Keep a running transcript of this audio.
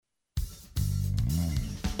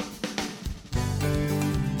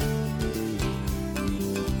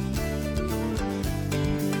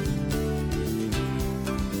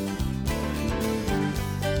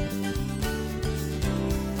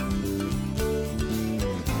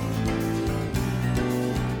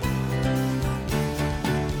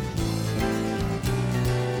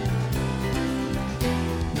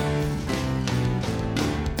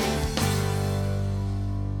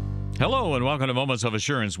Hello and welcome to Moments of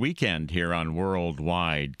Assurance Weekend here on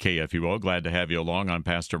Worldwide KFUO. Glad to have you along. I'm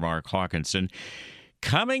Pastor Mark Hawkinson.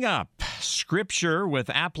 Coming up, Scripture with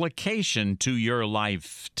application to your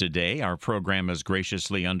life today. Our program is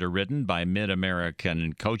graciously underwritten by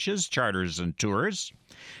Mid-American Coaches, Charters, and Tours.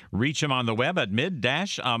 Reach them on the web at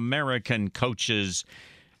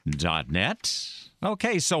mid-americancoaches.net.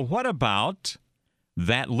 Okay, so what about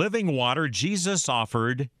that living water Jesus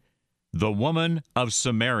offered the woman of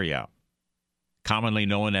Samaria, commonly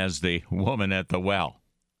known as the woman at the well?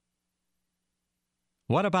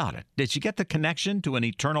 What about it? Did you get the connection to an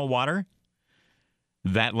eternal water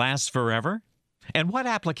that lasts forever? And what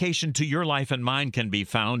application to your life and mine can be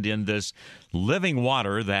found in this living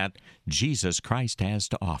water that Jesus Christ has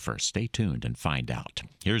to offer? Stay tuned and find out.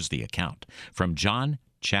 Here's the account from John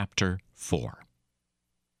chapter 4.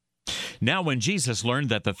 Now, when Jesus learned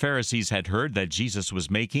that the Pharisees had heard that Jesus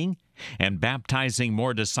was making and baptizing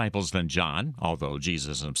more disciples than John, although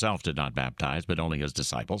Jesus himself did not baptize, but only his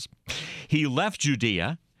disciples, he left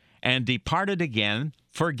Judea and departed again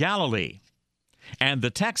for Galilee. And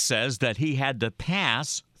the text says that he had to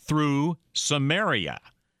pass through Samaria.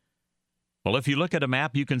 Well, if you look at a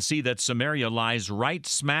map, you can see that Samaria lies right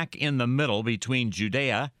smack in the middle between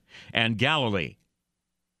Judea and Galilee.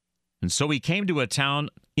 And so he came to a town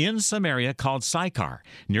in Samaria called Sychar,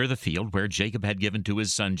 near the field where Jacob had given to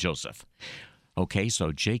his son Joseph. Okay,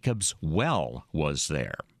 so Jacob's well was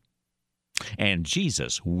there. And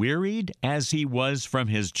Jesus, wearied as he was from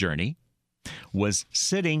his journey, was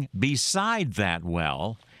sitting beside that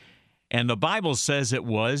well, and the Bible says it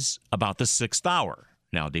was about the 6th hour.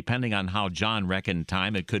 Now, depending on how John reckoned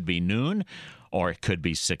time, it could be noon or it could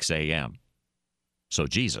be 6 a.m. So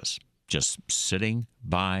Jesus, just sitting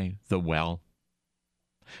by the well.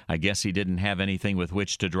 I guess he didn't have anything with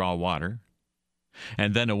which to draw water.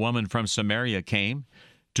 And then a woman from Samaria came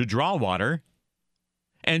to draw water,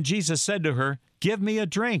 and Jesus said to her, "Give me a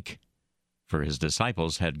drink," for his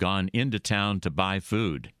disciples had gone into town to buy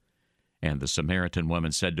food. And the Samaritan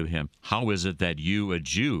woman said to him, "How is it that you, a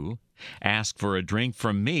Jew, ask for a drink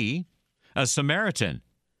from me, a Samaritan?"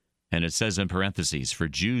 And it says in parentheses, "For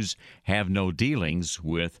Jews have no dealings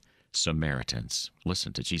with Samaritans."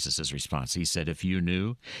 Listen to Jesus' response. He said, "If you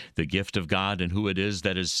knew the gift of God and who it is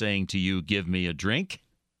that is saying to you, 'Give me a drink,'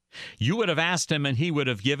 you would have asked him and he would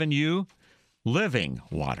have given you living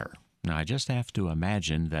water." Now, I just have to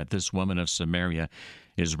imagine that this woman of Samaria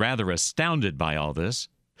is rather astounded by all this.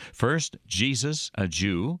 First, Jesus, a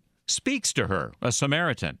Jew, speaks to her, a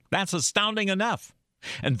Samaritan. That's astounding enough.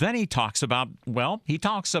 And then he talks about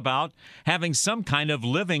having some kind of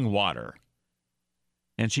living water.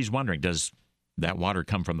 And she's wondering, does that water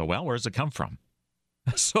come from the well? Where does it come from?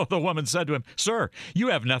 So the woman said to him, "Sir, you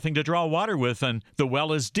have nothing to draw water with, and the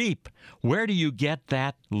well is deep. Where do you get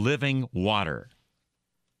that living water?"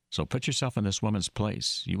 So put yourself in this woman's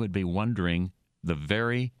place. You would be wondering the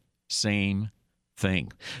very same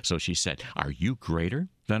thing. So she said, "Are you greater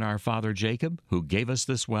than our father Jacob, who gave us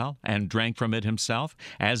this well and drank from it himself,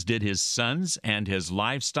 as did his sons and his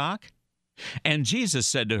livestock?" And Jesus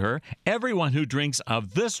said to her, "Everyone who drinks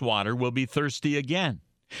of this water will be thirsty again.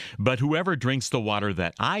 But whoever drinks the water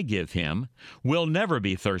that I give him will never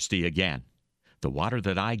be thirsty again. The water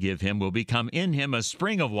that I give him will become in him a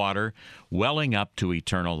spring of water welling up to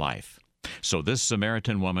eternal life." So this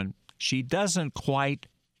Samaritan woman, she doesn't quite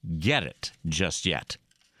get it just yet.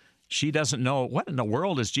 She doesn't know what in the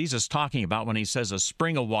world is Jesus talking about when he says a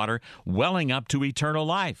spring of water welling up to eternal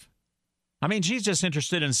life. I mean, she's just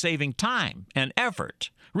interested in saving time and effort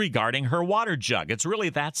regarding her water jug. It's really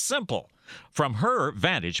that simple from her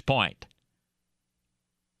vantage point.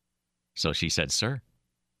 So she said, "Sir,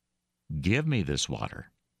 give me this water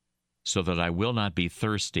so that I will not be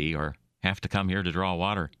thirsty or have to come here to draw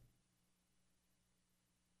water."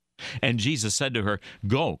 And Jesus said to her,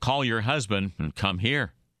 "Go, call your husband and come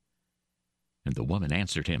here." And the woman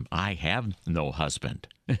answered him, "I have no husband."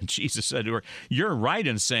 And Jesus said to her, "You're right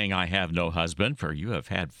in saying I have no husband, for you have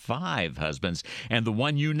had 5 husbands, and the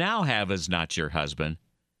one you now have is not your husband.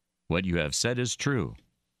 What you have said is true."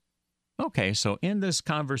 Okay, so in this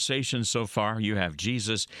conversation so far, you have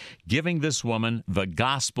Jesus giving this woman the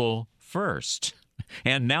gospel first,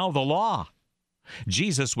 and now the law.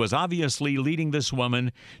 Jesus was obviously leading this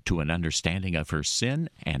woman to an understanding of her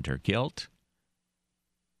sin and her guilt.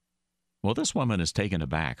 Well, this woman is taken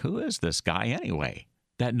aback. Who is this guy anyway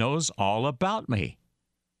that knows all about me?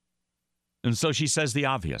 And so she says the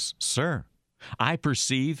obvious, "Sir, I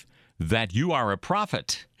perceive that you are a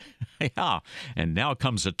prophet." Yeah, and now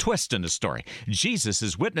comes a twist in the story. Jesus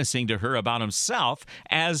is witnessing to her about himself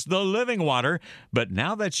as the living water, but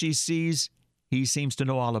now that she sees he seems to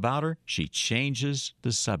know all about her. She changes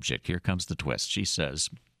the subject. Here comes the twist. She says,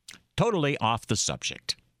 totally off the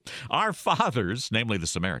subject. Our fathers, namely the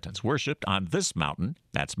Samaritans, worshipped on this mountain,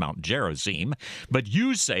 that's Mount Gerizim, but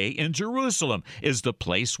you say in Jerusalem is the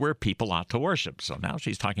place where people ought to worship. So now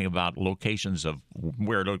she's talking about locations of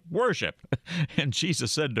where to worship. And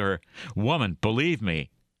Jesus said to her, woman, believe me,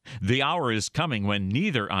 the hour is coming when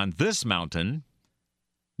neither on this mountain,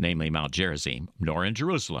 namely Mount Gerizim, nor in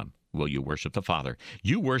Jerusalem will you worship the Father.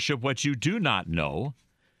 You worship what you do not know,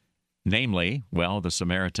 namely, well, the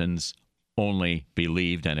Samaritans only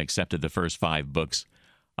believed and accepted the first 5 books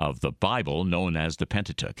of the Bible, known as the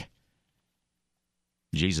Pentateuch.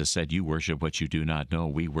 Jesus said, you worship what you do not know.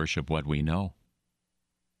 We worship what we know.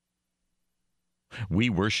 We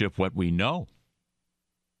worship what we know.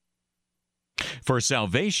 For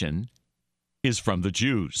salvation is from the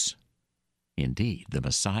Jews. Indeed, the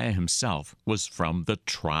Messiah himself was from the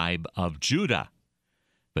tribe of Judah.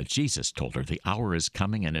 But Jesus told her, the hour is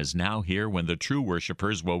coming and is now here when the true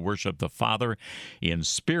worshipers will worship the Father in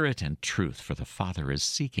spirit and truth, for the Father is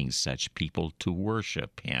seeking such people to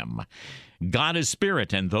worship him. God is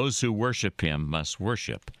spirit, and those who worship him must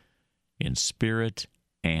worship in spirit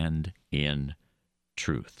and in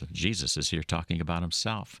truth. Jesus is here talking about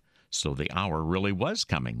himself. So the hour really was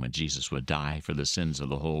coming when Jesus would die for the sins of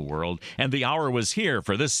the whole world, and the hour was here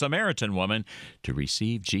for this Samaritan woman to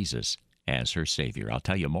receive Jesus as her Savior. I'll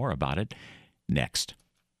tell you more about it next.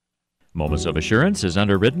 Moments of Assurance is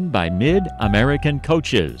underwritten by Mid-American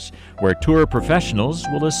Coaches, where tour professionals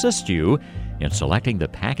will assist you in selecting the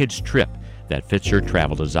package trip that fits your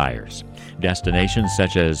travel desires. Destinations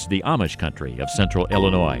such as the Amish country of central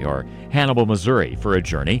Illinois or Hannibal, Missouri for a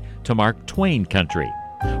journey to Mark Twain country,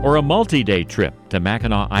 or a multi-day trip to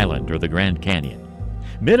Mackinac Island or the Grand Canyon.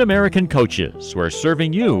 Mid-American Coaches, where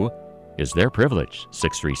serving you is their privilege.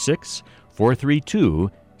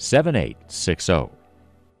 636-432-7860.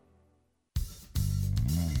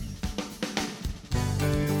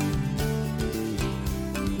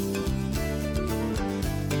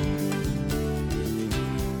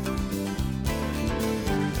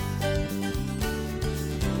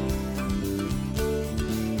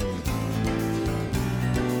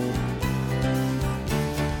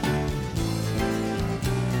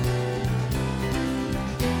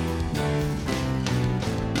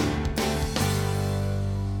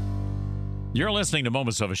 You're listening to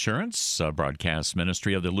Moments of Assurance, a broadcast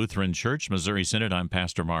ministry of the Lutheran Church, Missouri Synod. I'm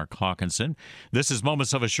Pastor Mark Hawkinson. This is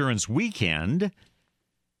Moments of Assurance weekend,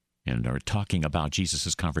 and we're talking about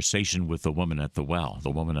Jesus' conversation with the woman at the well,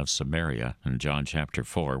 the woman of Samaria, in John chapter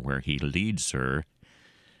 4, where he leads her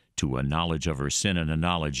to a knowledge of her sin and a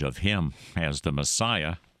knowledge of him as the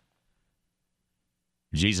Messiah.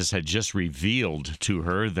 Jesus had just revealed to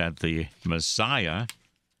her that the Messiah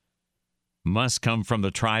must come from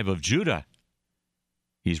the tribe of Judah.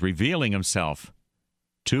 He's revealing himself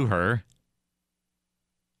to her.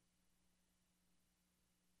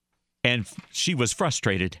 And she was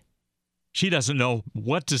frustrated. She doesn't know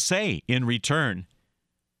what to say in return.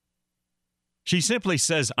 She simply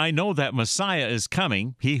says, I know that Messiah is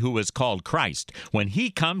coming, he who is called Christ. When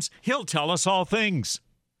he comes, he'll tell us all things.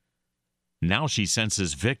 Now she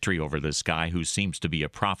senses victory over this guy who seems to be a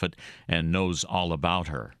prophet and knows all about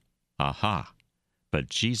her. Aha. But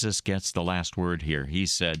Jesus gets the last word here. He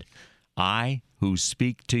said, I who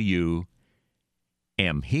speak to you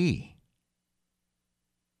am he.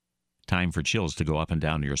 Time for chills to go up and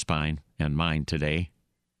down your spine and mine today.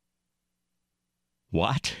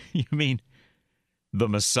 What? You mean the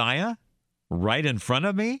Messiah? Right in front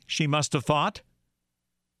of me? She must have thought.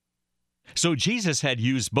 So Jesus had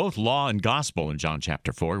used both law and gospel in John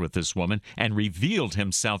chapter 4 with this woman and revealed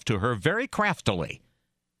himself to her very craftily.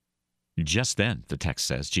 Just then, the text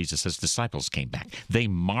says, Jesus' disciples came back. They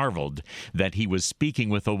marveled that he was speaking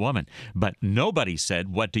with a woman, but nobody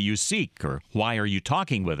said, what do you seek, or why are you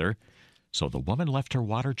talking with her? So the woman left her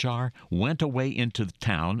water jar, went away into the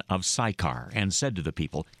town of Sychar, and said to the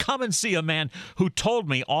people, come and see a man who told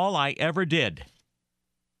me all I ever did.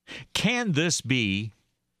 Can this be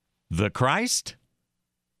the Christ?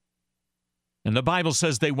 And the Bible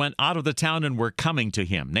says they went out of the town and were coming to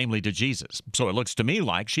him, namely to Jesus. So it looks to me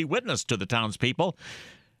like she witnessed to the townspeople,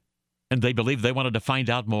 and they believed they wanted to find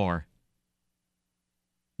out more.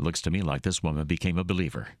 It looks to me like this woman became a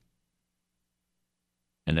believer.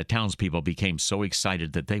 And the townspeople became so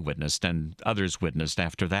excited that they witnessed, and others witnessed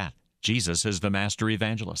after that. Jesus is the master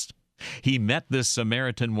evangelist. He met this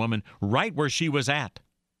Samaritan woman right where she was at,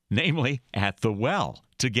 namely at the well,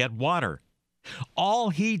 to get water.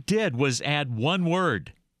 All he did was add one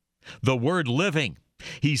word, the word living.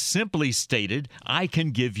 He simply stated, I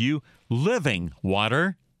can give you living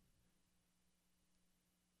water.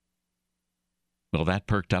 Well, that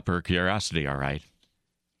perked up her curiosity, all right.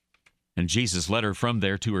 And Jesus led her from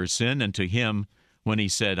there to her sin and to him when he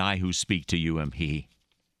said, I who speak to you am he.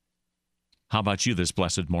 How about you this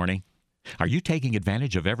blessed morning? Are you taking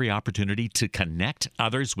advantage of every opportunity to connect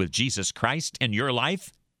others with Jesus Christ in your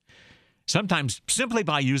life? Sometimes simply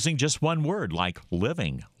by using just one word like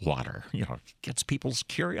living water. Gets people's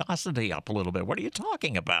curiosity up a little bit. What are you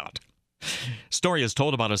talking about? Story is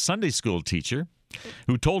told about a Sunday school teacher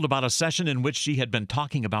who told about a session in which she had been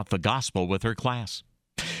talking about the gospel with her class.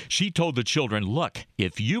 She told the children, look,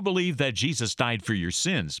 if you believe that Jesus died for your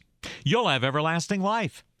sins, you'll have everlasting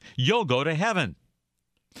life. You'll go to heaven.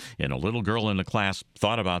 And a little girl in the class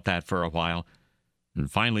thought about that for a while.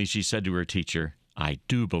 And finally she said to her teacher, I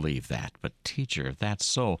do believe that. But teacher, if that's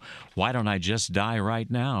so, why don't I just die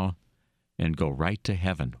right now and go right to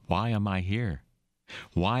heaven? Why am I here?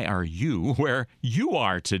 Why are you where you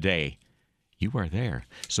are today? You are there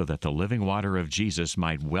so that the living water of Jesus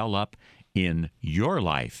might well up in your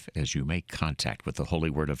life as you make contact with the Holy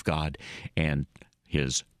Word of God and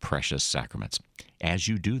His precious sacraments. As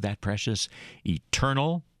you do, that precious,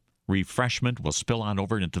 eternal refreshment will spill on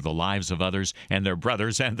over into the lives of others and their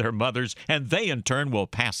brothers and their mothers, and they in turn will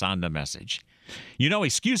pass on the message.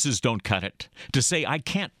 Excuses don't cut it. To say, I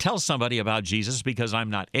can't tell somebody about Jesus because I'm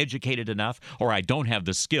not educated enough or I don't have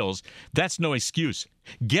the skills, that's no excuse.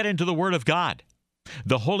 Get into the Word of God.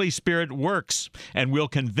 The Holy Spirit works and will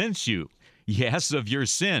convince you, yes, of your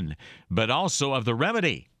sin, but also of the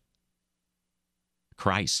remedy.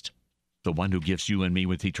 Christ, the one who gives you and me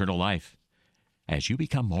with eternal life. As you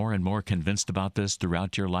become more and more convinced about this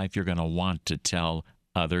throughout your life, you're going to want to tell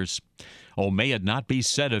others. Oh, may it not be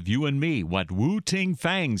said of you and me what Wu Ting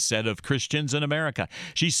Fang said of Christians in America.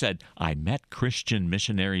 She said, I met Christian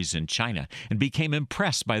missionaries in China and became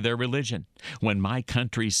impressed by their religion. When my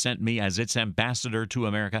country sent me as its ambassador to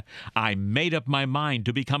America, I made up my mind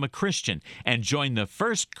to become a Christian and join the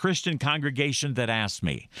first Christian congregation that asked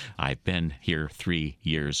me. I've been here 3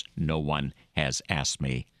 years. No one has asked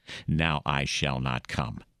me. Now I shall not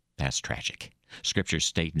come. That's tragic. Scriptures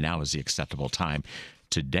state now is the acceptable time.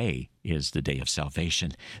 Today is the day of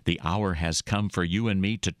salvation. The hour has come for you and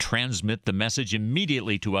me to transmit the message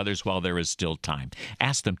immediately to others while there is still time.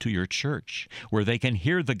 Ask them to your church where they can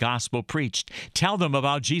hear the gospel preached. Tell them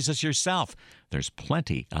about Jesus yourself. There's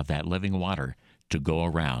plenty of that living water to go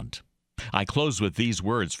around. I close with these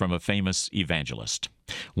words from a famous evangelist.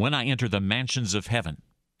 When I enter the mansions of heaven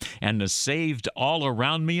and the saved all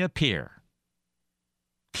around me appear,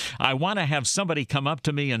 I want to have somebody come up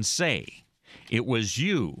to me and say, it was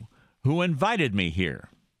you who invited me here.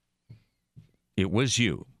 It was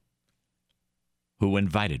you who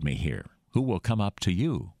invited me here. Who will come up to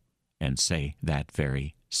you and say that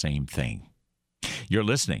very same thing? You're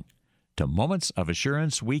listening to Moments of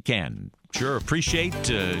Assurance Weekend. Sure appreciate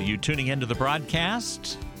you tuning into the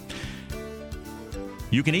broadcast.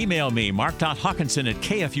 You can email me,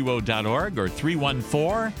 mark.hawkinson@kfuo.org or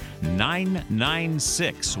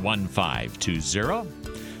 314-996-1520.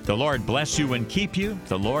 The Lord bless you and keep you.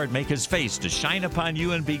 The Lord make his face to shine upon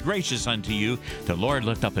you and be gracious unto you. The Lord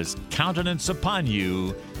lift up his countenance upon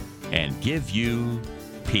you and give you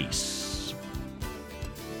peace.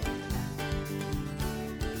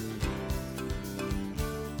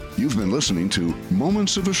 You've been listening to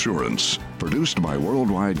Moments of Assurance, produced by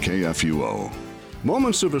Worldwide KFUO.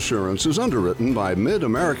 Moments of Assurance is underwritten by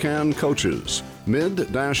Mid-American Coaches.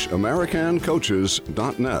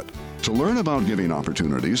 mid-americancoaches.net. To learn about giving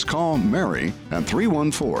opportunities, call Mary at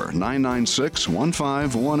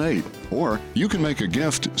 314-996-1518. Or you can make a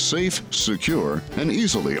gift safe, secure, and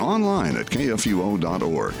easily online at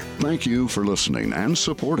kfuo.org. Thank you for listening and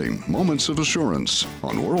supporting Moments of Assurance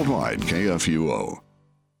on Worldwide KFUO.